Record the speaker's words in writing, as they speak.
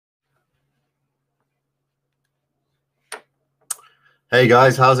Hey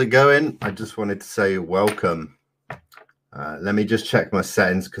guys, how's it going? I just wanted to say welcome. Let me just check my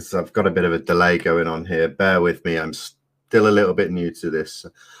settings because I've got a bit of a delay going on here. Bear with me. I'm still a little bit new to this.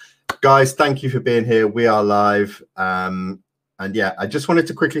 Guys, thank you for being here. We are live. And yeah, I just wanted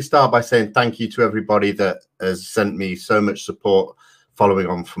to quickly start by saying thank you to everybody that has sent me so much support following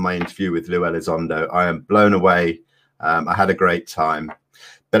on from my interview with Lou Elizondo. I am blown away. I had a great time.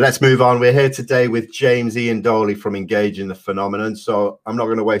 But let's move on. We're here today with James Ian Doley from Engaging the Phenomenon. So I'm not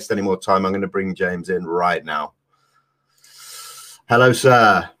going to waste any more time. I'm going to bring James in right now. Hello,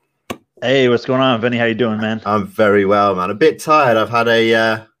 sir. Hey, what's going on, Vinnie? How you doing, man? I'm very well, man. A bit tired. I've had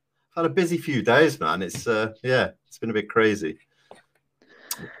a busy few days, man. It's it's been a bit crazy.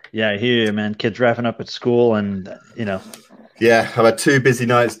 Yeah, I hear you, man. Kids wrapping up at school, and Yeah, I've had 2 busy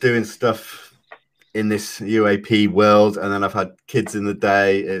nights doing stuff in this UAP world, and then I've had kids in the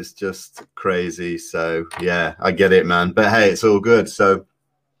day. It's just crazy. So yeah, I get it, man. But hey, it's all good. So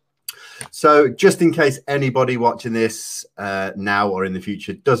just in case anybody watching this now or in the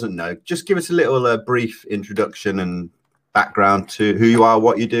future doesn't know, just give us a little brief introduction and background to who you are,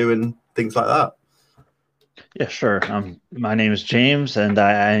 what you do, and things like that. yeah, sure. My name is James, and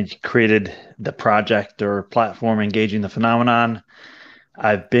I created the project or platform Engaging the Phenomenon.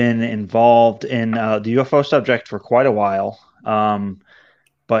 I've been involved in the UFO subject for quite a while,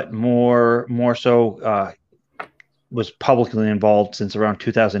 but more so was publicly involved since around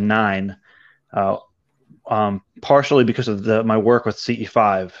 2009. Partially because of my work with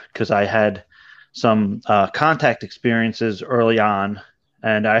CE5, because I had some contact experiences early on,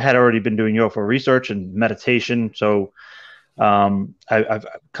 and I had already been doing UFO research and meditation. So I've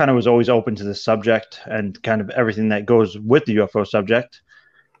kind of was always open to this subject and kind of everything that goes with the UFO subject.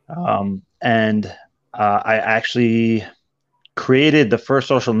 And I actually created the first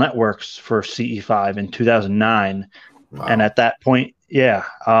social networks for CE5 in 2009. Wow. And at that point,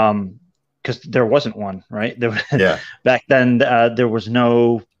 because there wasn't one, right? Yeah. Back then, there was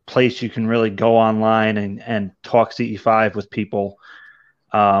no place you can really go online and talk CE5 with people,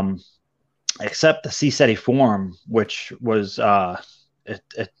 except the CSETI forum, which was it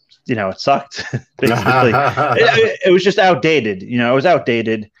sucked basically. It was just outdated. It was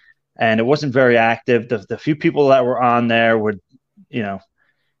outdated, and it wasn't very active. The few people that were on there would,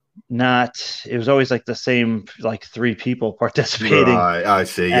 not. It was always like the same, like 3 people participating. Right, I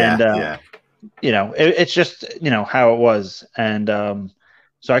see. And yeah. It's just how it was. And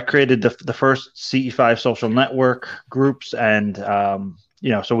so I created the first CE5 social network groups, and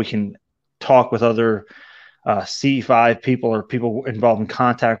so we can talk with other CE5 people or people involved in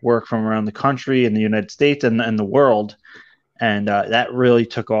contact work from around the country and the United States and the world. And that really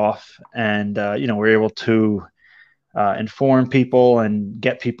took off. And we're able to inform people and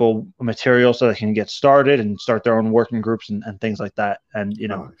get people material so they can get started and start their own working groups and things like that. And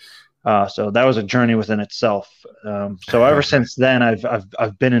so that was a journey within itself. So ever since then,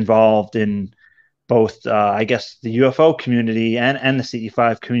 I've been involved in both, I guess, the UFO community and the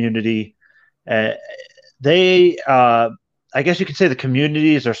CE5 community. I guess you could say the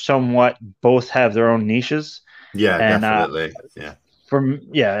communities are somewhat, both have their own niches. Yeah, And definitely. Yeah. For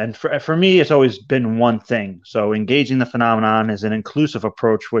me, it's always been one thing. So engaging the phenomenon is an inclusive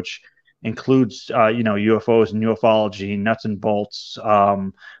approach, which includes UFOs and ufology, nuts and bolts,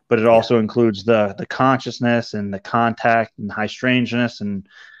 but it also includes the consciousness and the contact and high strangeness and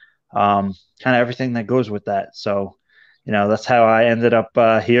kind of everything that goes with that. So that's how I ended up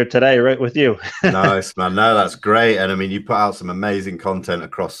here today, right with you. Nice, man. No, that's great. And I mean, you put out some amazing content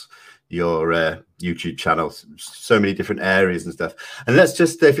across your YouTube channel, so many different areas and stuff. And let's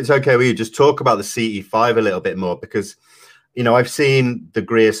just, if it's okay with you, just talk about the CE5 a little bit more, because I've seen the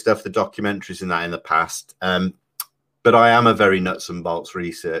Greer stuff, the documentaries and that in the past, but I am a very nuts and bolts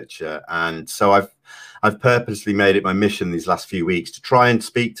researcher, and so I've purposely made it my mission these last few weeks to try and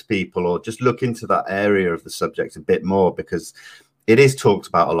speak to people or just look into that area of the subject a bit more, because it is talked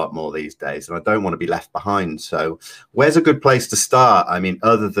about a lot more these days, and I don't want to be left behind. So where's a good place to start? I mean,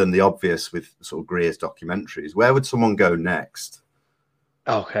 other than the obvious with sort of Greer's documentaries, where would someone go next?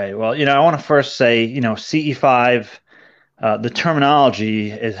 Okay, well, I want to first say, CE5, the terminology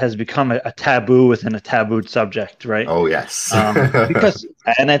has become a taboo within a tabooed subject, right? Oh, yes.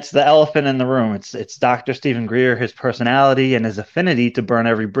 And it's the elephant in the room. It's Dr. Stephen Greer, his personality and his affinity to burn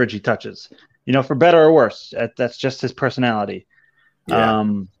every bridge he touches, for better or worse. That's just his personality. Yeah.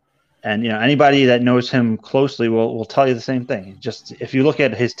 And anybody that knows him closely will tell you the same thing. Just if you look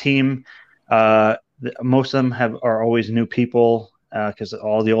at his team, most of them are always new people, because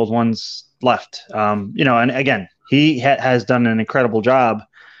all the old ones left. And again, he has done an incredible job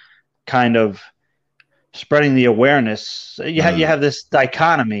kind of spreading the awareness. You Mm, have this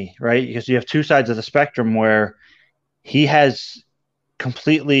dichotomy, right? Because you have two sides of the spectrum where he has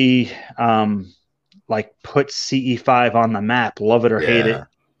completely like put CE5 on the map, love it or hate it.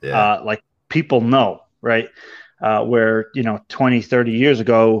 yeah, yeah, Like people know, right? Where, 20, 30 years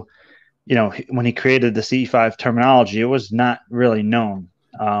ago, when he created the CE5 terminology, it was not really known.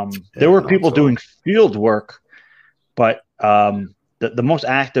 There yeah, were not people at all. doing field work, but the most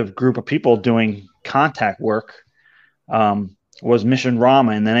active group of people doing contact work was Mission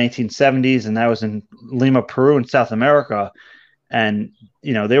Rama in the 1970s, and that was in Lima, Peru, in South America. And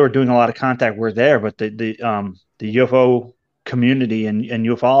they were doing a lot of contact work there, but the UFO community and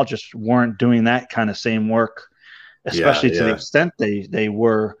ufologists weren't doing that kind of same work, Yeah, especially to the yeah. extent they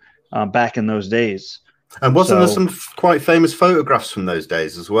were back in those days. And wasn't there So some quite famous photographs from those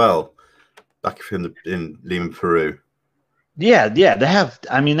days as well, back in Lima, Peru? yeah, they have.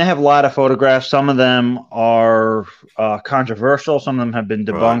 I mean, they have a lot of photographs. Some of them are controversial. Some of them have been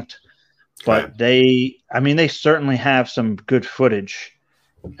Right. debunked, Okay. but they certainly have some good footage.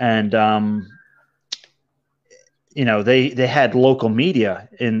 And they had local media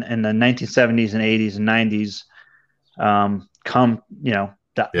in the 1970s and 80s and 90s come.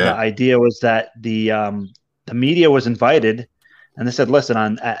 The Yeah. idea was that the media was invited, and they said, listen,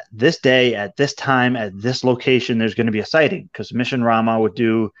 on at this day, at this time, at this location, there's going to be a sighting, because Mission Rama would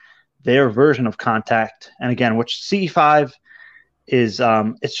do their version of contact. And again, which C5 is,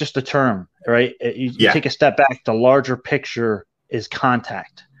 it's just a term, right? You Yeah. take a step back, the larger picture is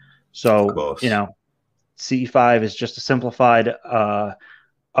contact. Of So course. CE5 is just a simplified,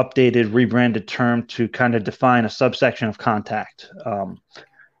 updated, rebranded term to kind of define a subsection of contact.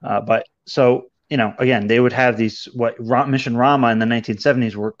 But so, again, they would have these, what Mission Rama in the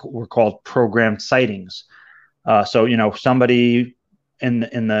 1970s were called programmed sightings. So, somebody in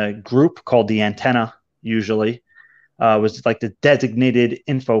the group called the antenna usually was like the designated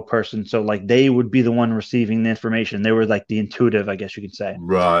info person. So like they would be the one receiving the information. They were like the intuitive, I guess you could say.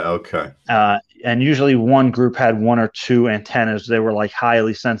 Right. Okay. And usually one group had one or two antennas. They were like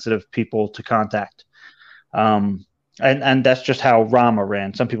highly sensitive people to contact. And that's just how Rama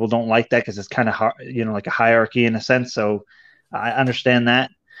ran. Some people don't like that because it's kind of hard, like a hierarchy in a sense. So I understand that.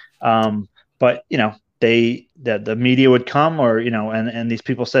 But the media would come, or and these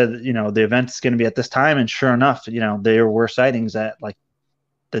people said, the event's going to be at this time, and sure enough, there were sightings at like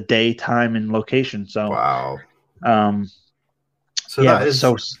the day, time, and location. So Wow. um, So yeah, that but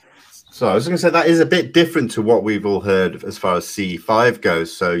is. So I was going to say that is a bit different to what we've all heard as far as C5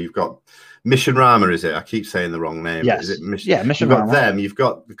 goes. So you've got Mission Rama, is it? I keep saying the wrong name. But is yes, it Mission? yeah, Mission You've got Rama. them. You've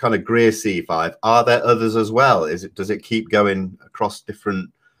got the kind of Greer C5. Are there others as well? Does it keep going across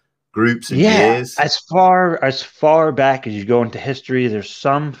different groups and Yeah, years? as far back as you go into history, there's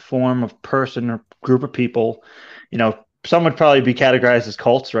some form of person or group of people. Some would probably be categorized as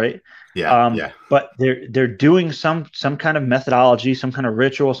cults, right? Yeah, yeah. But they're doing some kind of methodology, some kind of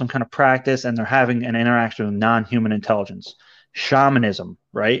ritual, some kind of practice, and they're having an interaction with non-human intelligence. Shamanism,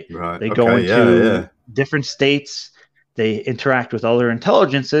 right? Right. They go Okay. Yeah, into yeah. different states, they interact with other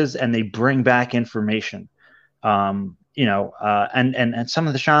intelligences, and they bring back information. And some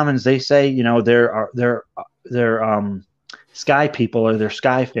of the shamans, they say, they're sky people, or their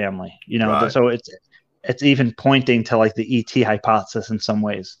sky family. Right. So it's even pointing to like the ET hypothesis in some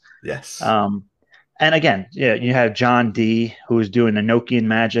ways. Yes. And again, yeah, you have John D, who was doing Enochian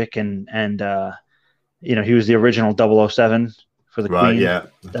magic, and he was the original 007 for the Right. Queen. Yeah.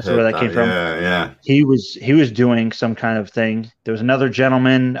 I've That's where heard that came that. from. Yeah. Yeah. He was doing some kind of thing. There was another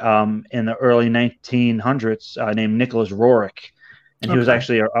gentleman in the early 1900s named Nicholas Roerich, and he was Okay.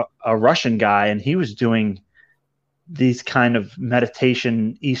 actually a Russian guy, and he was doing these kind of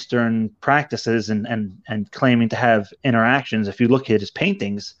meditation Eastern practices, and claiming to have interactions. If you look at his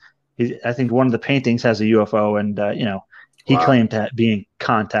paintings, I think one of the paintings has a UFO, and he Wow. claimed to be in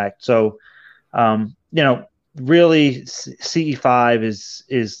contact. So really CE5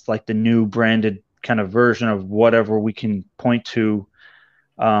 is like the new branded kind of version of whatever we can point to,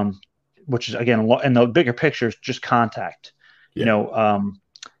 which is, again, in the bigger picture, is just contact. Yeah.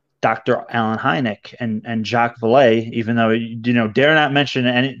 Dr. Alan Hynek and Jacques Vallée, even though dare not mention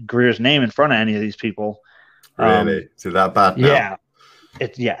any Greer's name in front of any of these people. Really? Is it that bad now?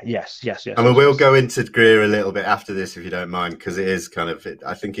 Yeah, yes. I mean, we'll go into Greer a little bit after this, if you don't mind, because it is kind of.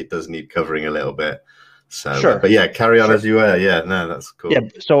 I think it does need covering a little bit. So, sure. But yeah, carry on Sure. as you were. Yeah, no, that's cool. Yeah.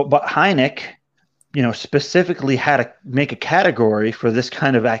 So, but Hynek, specifically had to make a category for this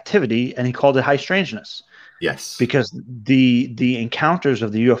kind of activity, and he called it high strangeness. Yes. Because the encounters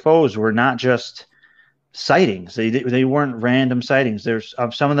of the UFOs were not just sightings. They weren't random sightings. There's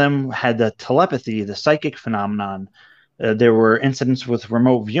some of them had the telepathy, the psychic phenomenon. There were incidents with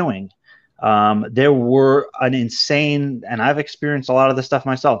remote viewing. There were an insane, and I've experienced a lot of this stuff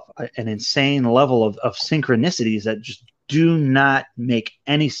myself, an insane level of synchronicities that just do not make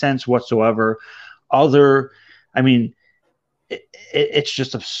any sense whatsoever. I mean, it's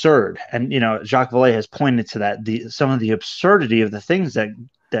just absurd. And, Jacques Vallée has pointed to that. Some of the absurdity of the things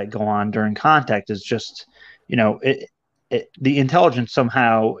that go on during contact is just, the intelligence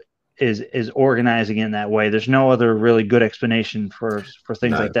somehow is organizing in that way. There's no other really good explanation for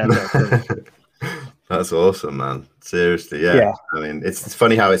things like that. That's awesome, man. Seriously, yeah. I mean, it's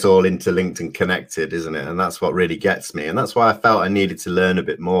funny how it's all interlinked and connected, isn't it? And that's what really gets me. And that's why I felt I needed to learn a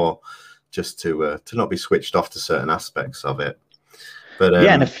bit more, just to not be switched off to certain aspects of it. But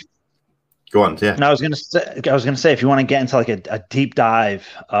and if go on, yeah. And I was gonna say, if you want to get into like a deep dive,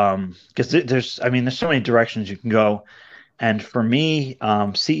 because there's so many directions you can go. And for me,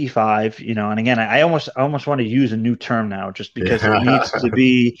 CE5, and again, I almost want to use a new term now, just because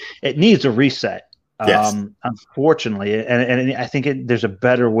it needs a reset. Yes. Unfortunately, and I think there's a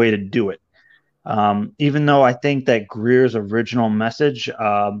better way to do it. Even though I think that Greer's original message,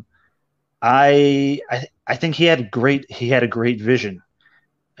 I think he had a great vision,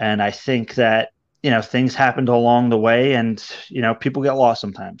 and I think that things happened along the way, and people get lost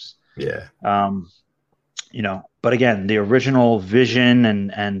sometimes. Yeah. But again, the original vision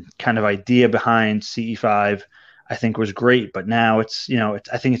and kind of idea behind CE5, I think was great. But now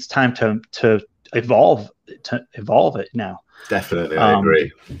I think it's time to evolve it now. Definitely, I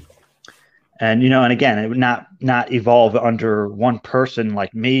agree. And and again, it would not evolve under one person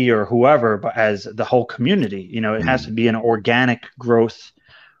like me or whoever, but as the whole community. It has to be an organic growth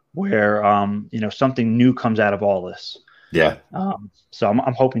where something new comes out of all this. Yeah. So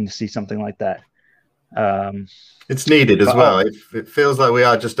I'm hoping to see something like that. It's needed as well. It feels like we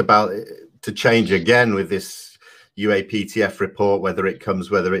are just about to change again with this UAPTF report. Whether it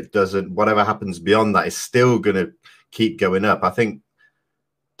comes, whether it doesn't, whatever happens beyond that is still going to keep going up. I think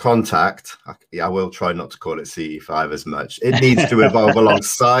contact, I will try not to call it CE5 as much. It needs to evolve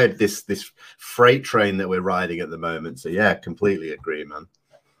alongside this freight train that we're riding at the moment. So yeah, completely agree, man.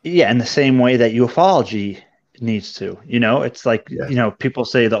 Yeah, in the same way that ufology needs to. It's like people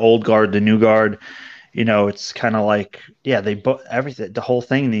say the old guard, the new guard. It's kind of like, everything, the whole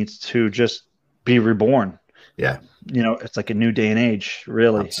thing needs to just be reborn. Yeah. It's like a new day and age,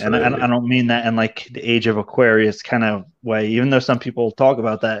 really. Absolutely. And I don't mean that in like the age of Aquarius kind of way, even though some people talk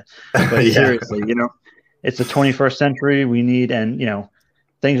about that. But seriously, it's the 21st century. We need, and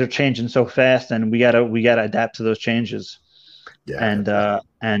things are changing so fast, and we gotta adapt to those changes. Yeah.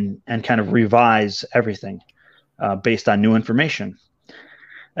 And kind of revise everything based on new information.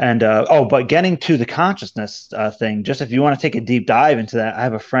 And but getting to the consciousness thing, just if you want to take a deep dive into that, I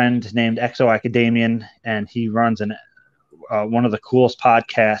have a friend named Exo Academian, and he runs one of the coolest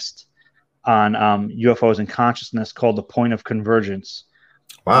podcasts on UFOs and consciousness called The Point of Convergence.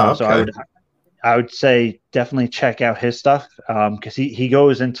 Wow. So I would say definitely check out his stuff, because he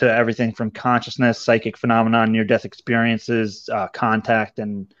goes into everything from consciousness, psychic phenomenon, near-death experiences, contact,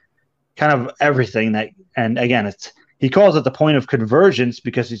 and kind of everything that. And again, he calls it the point of convergence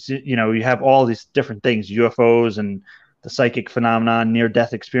because it's, you have all these different things, UFOs and the psychic phenomenon,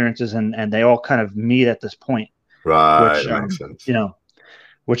 near-death experiences, and they all kind of meet at this point. Right. Which, makes sense.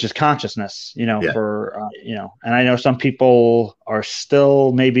 Which is consciousness, for, and I know some people are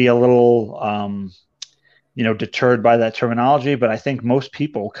still maybe a little, deterred by that terminology, but I think most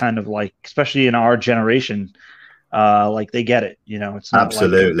people kind of like, especially in our generation, like they get it, it's not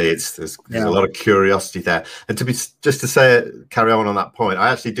absolutely like, there's a lot of curiosity there. And carry on that point,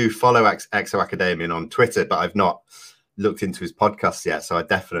 I actually do follow Exo Academian on Twitter, but I've not looked into his podcast yet, so I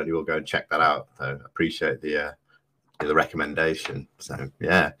definitely will go and check that out. So I appreciate the recommendation. So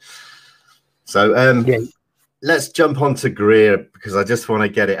let's jump on to Greer, because I just want to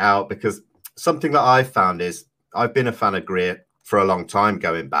get it out, because something that I found is I've been a fan of Greer for a long time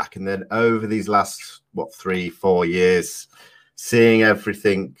going back, and then over these last 3-4 years, seeing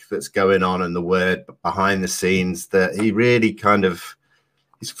everything that's going on and the word behind the scenes, that he really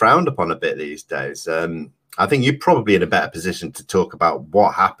he's frowned upon a bit these days. I think you're probably in a better position to talk about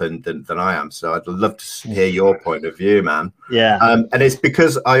what happened than I am. So I'd love to hear your point of view, man. Yeah. And it's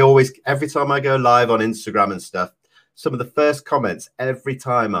because every time I go live on Instagram and stuff, some of the first comments every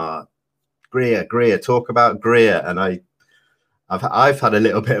time are Greer, talk about Greer. And I've had a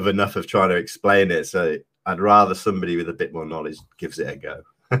little bit of enough of trying to explain it. So I'd rather somebody with a bit more knowledge gives it a go.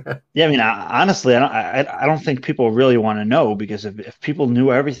 Yeah, I mean, honestly, I don't think people really want to know, because if people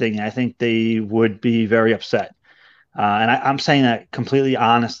knew everything, I think they would be very upset. And I'm saying that completely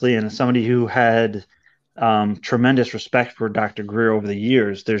honestly, and as somebody who had tremendous respect for Dr. Greer over the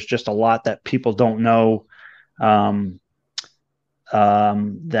years, there's just a lot that people don't know, um,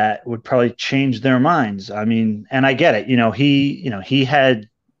 that would probably change their minds. I mean, and I get it. He had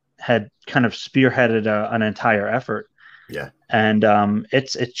kind of spearheaded an entire effort, Yeah, and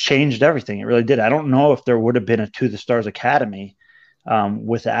it changed everything. It really did. I don't know if there would have been a To the Stars Academy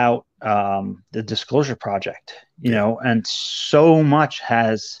without the Disclosure Project. yeah, And so much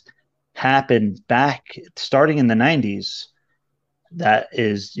has happened back starting in the '90s that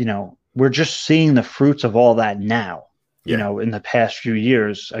is, we're just seeing the fruits of all that now. yeah. In the past few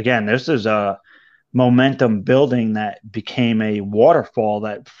years, again, this is a momentum building that became a waterfall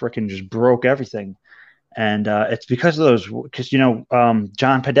that freaking just broke everything. And it's because of those, because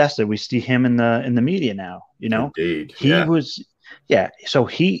John Podesta, we see him in the media now. Indeed, He yeah, was, yeah. So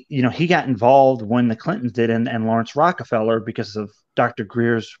he got involved when the Clintons did, and Lawrence Rockefeller, because of Dr.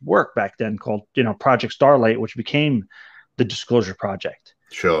 Greer's work back then, called Project Starlight, which became the Disclosure Project.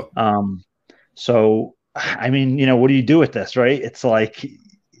 sure. Um, so I mean, what do you do with this, right? It's like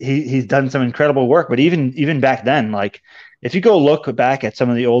he's done some incredible work, but even back then, like if you go look back at some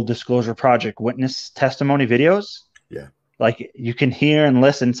of the old Disclosure Project witness testimony videos, Yeah. like you can hear and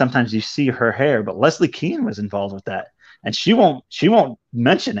listen. Sometimes you see her hair, but Leslie Kean was involved with that, and she won't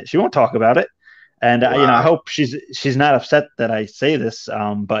mention it. She won't talk about it. And I Wow. hope she's not upset that I say this.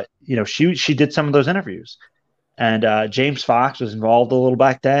 But she did some of those interviews, and James Fox was involved a little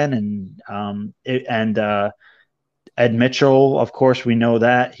back then, and Ed Mitchell, of course, we know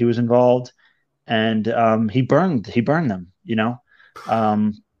that he was involved, and he burned them.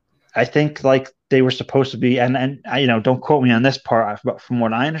 Um, I think like they were supposed to be, and don't quote me on this part, but from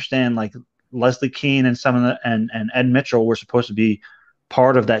what I understand, like Leslie Kean and some of and Ed Mitchell were supposed to be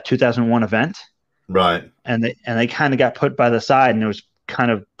part of that 2001 event, Right. and they kind of got put by the side, and it was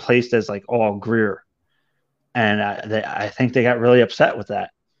kind of placed as like all Greer, and I think they got really upset with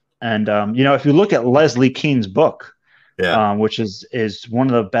that. And if you look at Leslie Kean's book, Yeah. which is one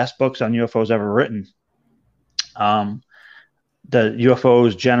of the best books on UFOs ever written, um, the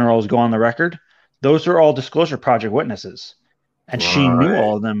UFOs generals go on the record. Those are all Disclosure Project witnesses, and she knew Right.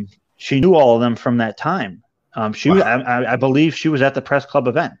 all of them. She knew all of them from that time. Wow. I believe she was at the press club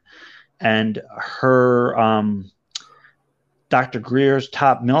event, and her Dr. Greer's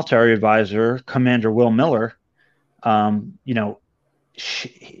top military advisor, Commander Will Miller. Um, you know,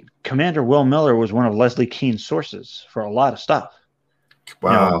 Commander Will Miller was one of Leslie Kean's sources for a lot of stuff.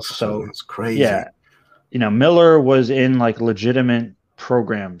 Wow. So So that's crazy. yeah, Miller was in like legitimate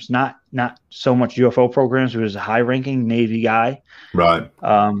programs, not so much UFO programs. He was a high-ranking Navy guy. Right.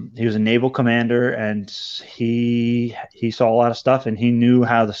 He was a naval commander, and he saw a lot of stuff, and he knew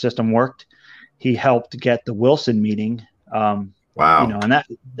how the system worked. He helped get the Wilson meeting, Wow. and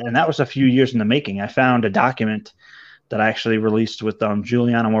that was a few years in the making. I found a document that I actually released with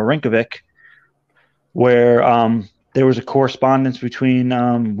Juliana Marinkovic, where there was a correspondence between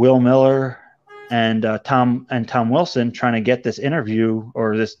Will Miller and Tom Wilson trying to get this interview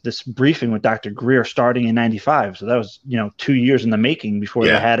or this briefing with Dr. Greer starting in '95. So that was 2 years in the making before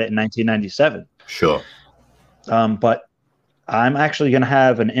they Yeah. had it in 1997. Sure. But I'm actually going to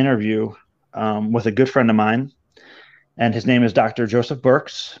have an interview with a good friend of mine, and his name is Dr. Joseph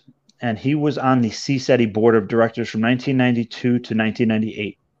Burks, and he was on the CSETI board of directors from 1992 to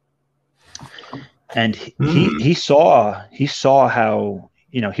 1998. And he Hmm. he saw how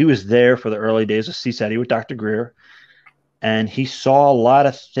he was there for the early days of CSETI with Dr. Greer, and he saw a lot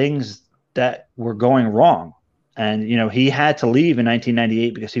of things that were going wrong. And he had to leave in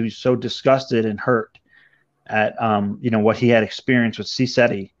 1998 because he was so disgusted and hurt at what he had experienced with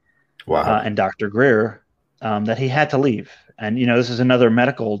CSETI Wow. and Dr. Greer, that he had to leave. And this is another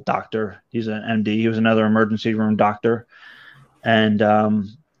medical doctor. He's an MD. He was another emergency room doctor. And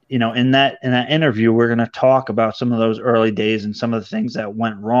in that interview, we're going to talk about some of those early days and some of the things that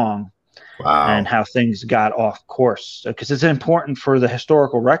went wrong and Wow. how things got off course, because it's important for the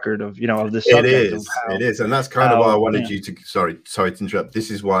historical record of this It subject of is. It how is. And that's kind of why I how wanted you to, sorry to interrupt. This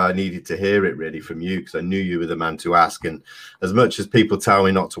is why I needed to hear it really from you, because I knew you were the man to ask. And as much as people tell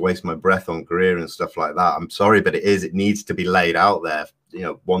me not to waste my breath on Greer and stuff like that, I'm sorry, but it needs to be laid out there,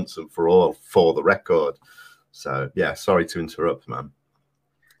 once and for all for the record. So yeah, sorry to interrupt, man.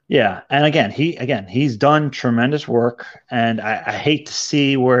 Yeah, and he's done tremendous work, and I hate to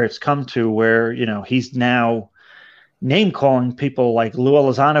see where it's come to, where he's now name calling people like Lou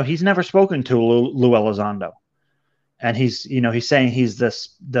Elizondo. He's never spoken to Lou Elizondo, and he's saying he's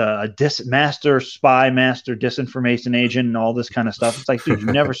master spy, master disinformation agent, and all this kind of stuff. It's like, dude, you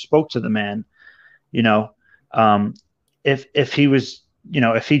never spoke to the man. If he was,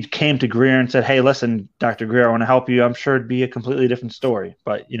 if he came to Greer and said, "Hey, listen, Dr. Greer, I want to help you," I'm sure it'd be a completely different story.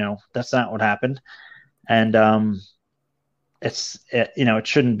 But that's not what happened, and it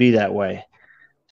shouldn't be that way.